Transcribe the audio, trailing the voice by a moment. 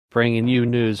bringing you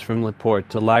news from LaPorte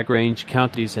to Lagrange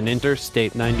counties and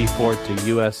Interstate 94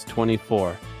 to US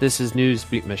 24. This is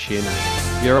Newsbeat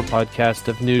Michiana, your podcast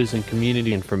of news and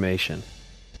community information.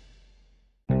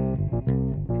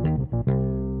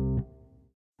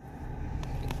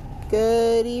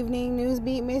 Good evening,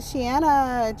 Newsbeat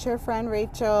Michiana. It's your friend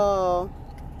Rachel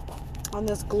on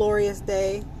this glorious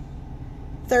day,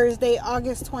 Thursday,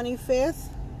 August 25th.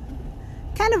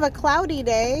 Kind of a cloudy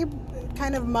day,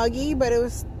 kind of muggy, but it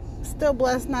was still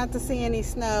blessed not to see any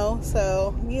snow,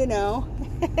 so you know.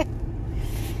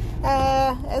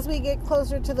 As we get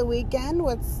closer to the weekend,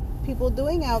 what's people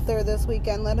doing out there this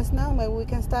weekend? Let us know. Maybe we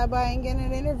can stop by and get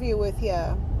an interview with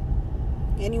you.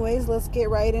 Anyways, let's get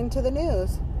right into the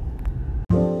news.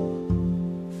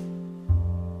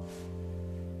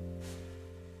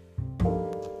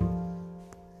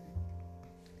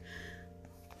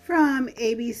 From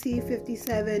ABC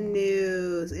 57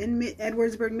 News, in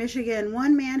Edwardsburg, Michigan,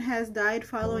 one man has died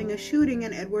following a shooting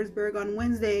in Edwardsburg on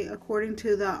Wednesday, according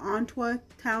to the Ontowa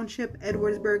Township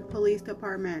Edwardsburg Police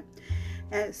Department.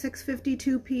 At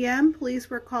 6:52 p.m., police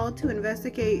were called to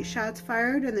investigate shots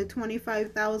fired in the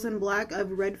 25,000 block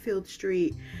of Redfield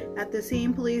Street. At the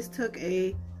scene, police took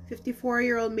a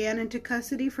 54-year-old man into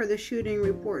custody for the shooting,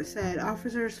 report said.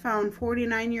 Officers found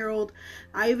 49-year-old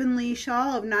Ivan Lee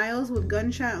Shaw of Niles with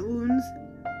gunshot wounds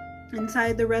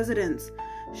inside the residence.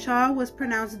 Shaw was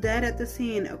pronounced dead at the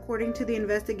scene. According to the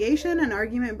investigation, an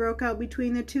argument broke out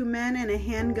between the two men and a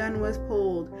handgun was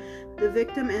pulled. The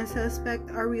victim and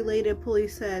suspect are related,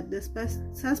 police said. The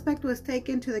suspect was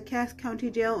taken to the Cass County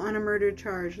Jail on a murder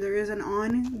charge. There is an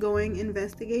ongoing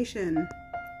investigation.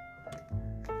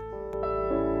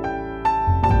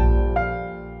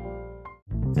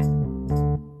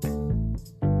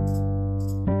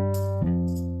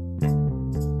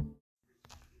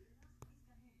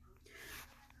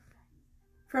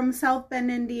 From South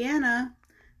Bend, Indiana,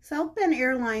 South Bend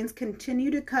Airlines continue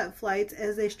to cut flights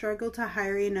as they struggle to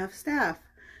hire enough staff.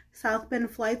 South Bend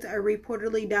flights are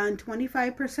reportedly down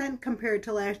 25% compared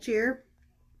to last year,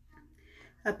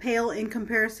 a pale in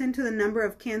comparison to the number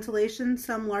of cancellations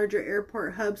some larger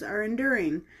airport hubs are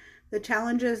enduring. The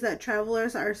challenges that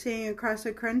travelers are seeing across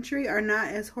the country are not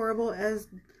as horrible as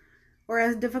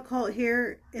difficult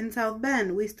here in South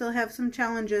Bend. We still have some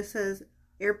challenges, says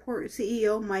Airport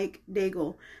CEO Mike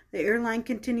Daigle. The airline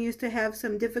continues to have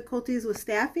some difficulties with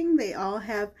staffing. They all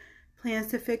have plans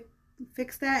to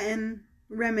fix that and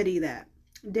remedy that.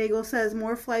 Daigle says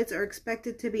more flights are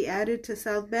expected to be added to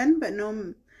South Bend, but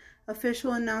no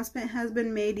official announcement has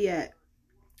been made yet.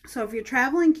 So if you're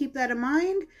traveling, keep that in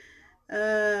mind.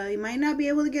 You might not be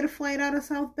able to get a flight out of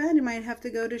South Bend. You might have to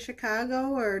go to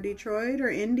Chicago or Detroit or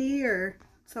Indy or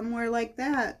somewhere like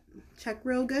that. Check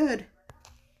real good.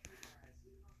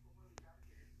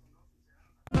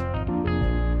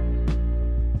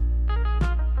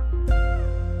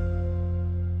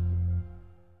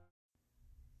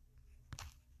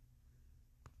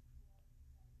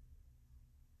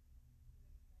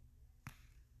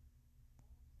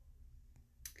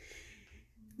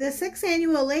 The 6th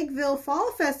annual Lakeville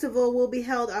Fall Festival will be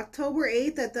held October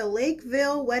 8th at the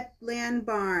Lakeville Wetland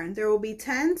Barn. There will be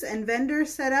tents and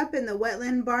vendors set up in the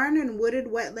Wetland Barn and Wooded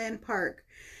Wetland Park.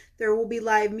 There will be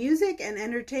live music and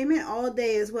entertainment all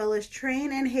day, as well as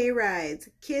train and hay rides.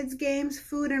 Kids games,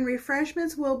 food, and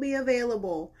refreshments will be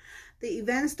available. The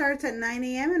event starts at 9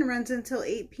 a.m. and runs until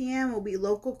 8 p.m. Will be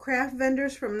local craft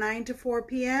vendors from 9 to 4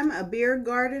 p.m., a beer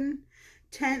garden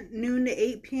tent noon to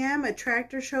 8 p.m., a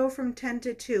tractor show from 10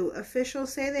 to 2.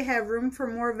 Officials say they have room for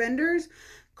more vendors.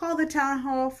 Call the town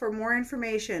hall for more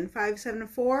information,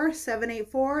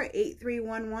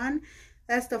 574-784-8311.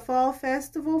 That's the Fall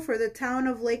Festival for the town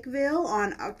of Lakeville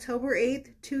on October 8th,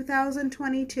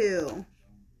 2022.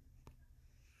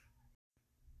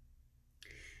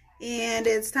 And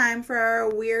it's time for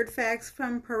our Weird Facts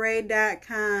from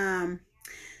Parade.com.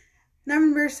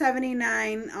 Number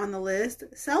 79 on the list.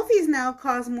 Selfies now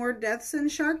cause more deaths than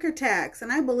shark attacks.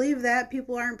 And I believe that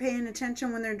people aren't paying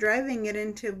attention when they're driving, get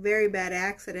into very bad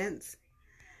accidents.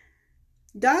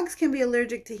 Dogs can be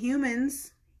allergic to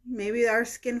humans. Maybe our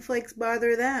skin flakes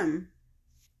bother them.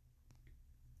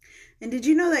 And did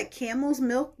you know that camel's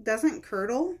milk doesn't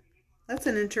curdle? That's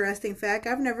an interesting fact.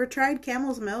 I've never tried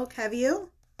camel's milk. Have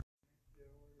you?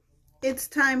 It's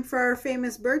time for our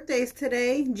famous birthdays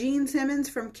today. Gene Simmons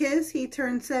from Kiss, he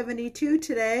turned 72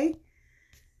 today.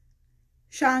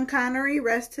 Sean Connery,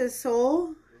 rest his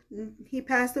soul. He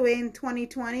passed away in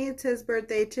 2020. It's his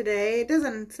birthday today. It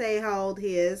doesn't say how old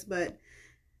he is, but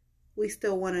we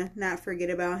still want to not forget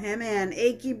about him. And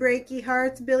Achy Breaky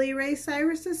Hearts, Billy Ray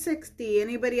Cyrus is 60.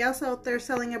 Anybody else out there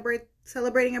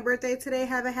celebrating a birthday today,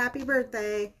 have a happy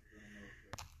birthday.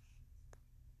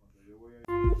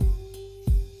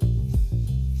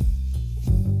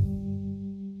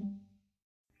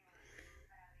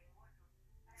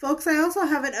 Folks, I also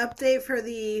have an update for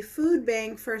the food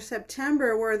bank for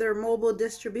September where their mobile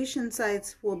distribution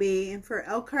sites will be. And for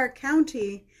Elkhart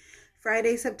County,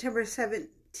 Friday, September 16th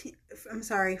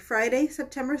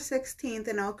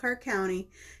in Elkhart County,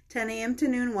 10 a.m. to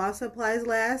noon while supplies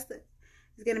last,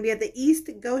 is going to be at the East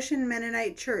Goshen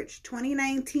Mennonite Church,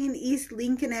 2019 East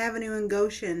Lincoln Avenue in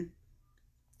Goshen.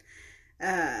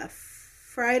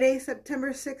 Friday,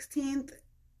 September 16th,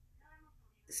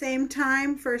 same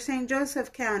time for St.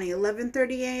 Joseph County,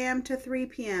 11:30 a.m. to 3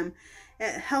 p.m.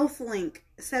 at HealthLink,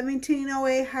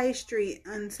 1708 High Street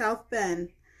on South Bend.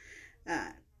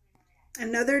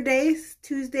 Another day,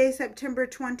 Tuesday, September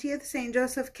 20th, St.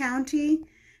 Joseph County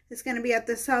is going to be at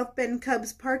the South Bend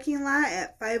Cubs parking lot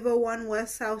at 501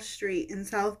 West South Street in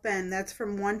South Bend. That's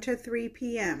from 1 to 3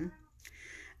 p.m.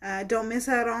 Don't miss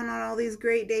out on all these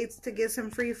great dates to get some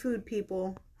free food,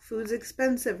 people. Food's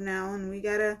expensive now, and we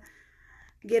got to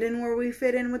get in where we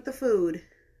fit in with the food.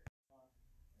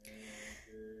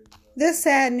 This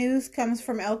sad news comes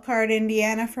from Elkhart,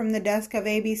 Indiana, from the desk of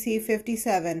ABC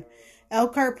 57.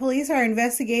 Elkhart police are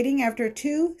investigating after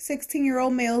two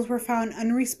 16-year-old males were found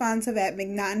unresponsive at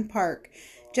McNaughton Park.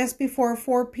 Just before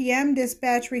 4 p.m.,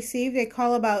 dispatch received a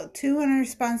call about two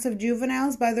unresponsive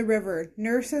juveniles by the river.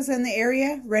 Nurses in the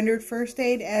area rendered first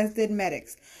aid, as did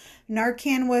medics.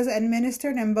 Narcan was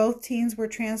administered and both teens were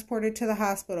transported to the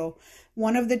hospital.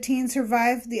 One of the teens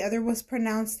survived, the other was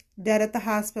pronounced dead at the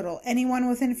hospital. Anyone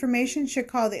with information should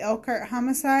call the Elkhart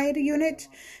Homicide Unit,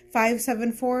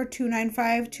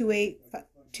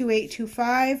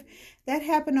 574-295-2825. That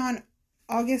happened on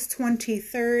August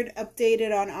 23rd,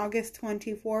 updated on August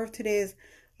 24th. Today is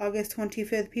August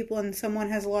 25th, people, and someone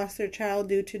has lost their child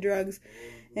due to drugs,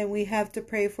 and we have to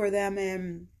pray for them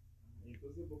and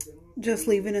just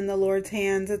leave it in the Lord's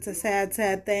hands. It's a sad,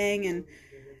 sad thing, and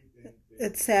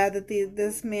it's sad that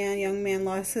this young man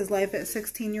lost his life at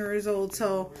 16 years old.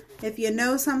 So if you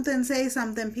know something, say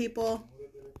something, people.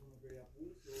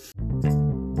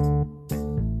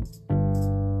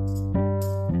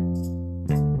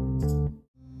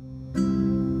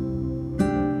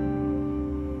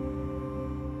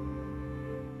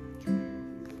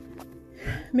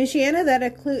 Michiana, that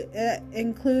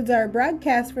includes our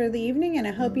broadcast for the evening, and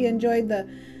I hope you enjoyed the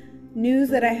news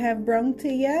that I have brought to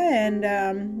you, and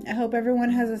I hope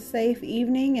everyone has a safe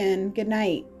evening, and good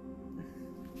night.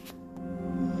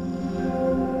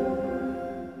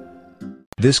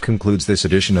 This concludes this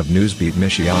edition of Newsbeat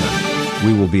Michiana.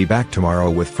 We will be back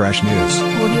tomorrow with fresh news.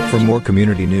 For more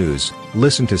community news,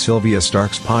 listen to Sylvia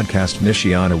Stark's podcast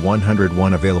Michiana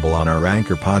 101, available on our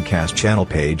Anchor podcast channel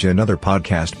page and other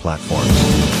podcast platforms.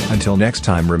 Until next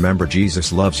time, remember,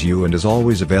 Jesus loves you and is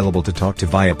always available to talk to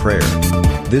via prayer.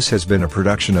 This has been a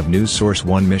production of News Source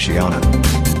 1 Michiana.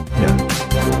 Yeah.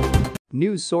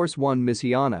 News Source 1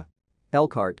 Michiana.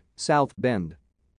 Elkhart, South Bend.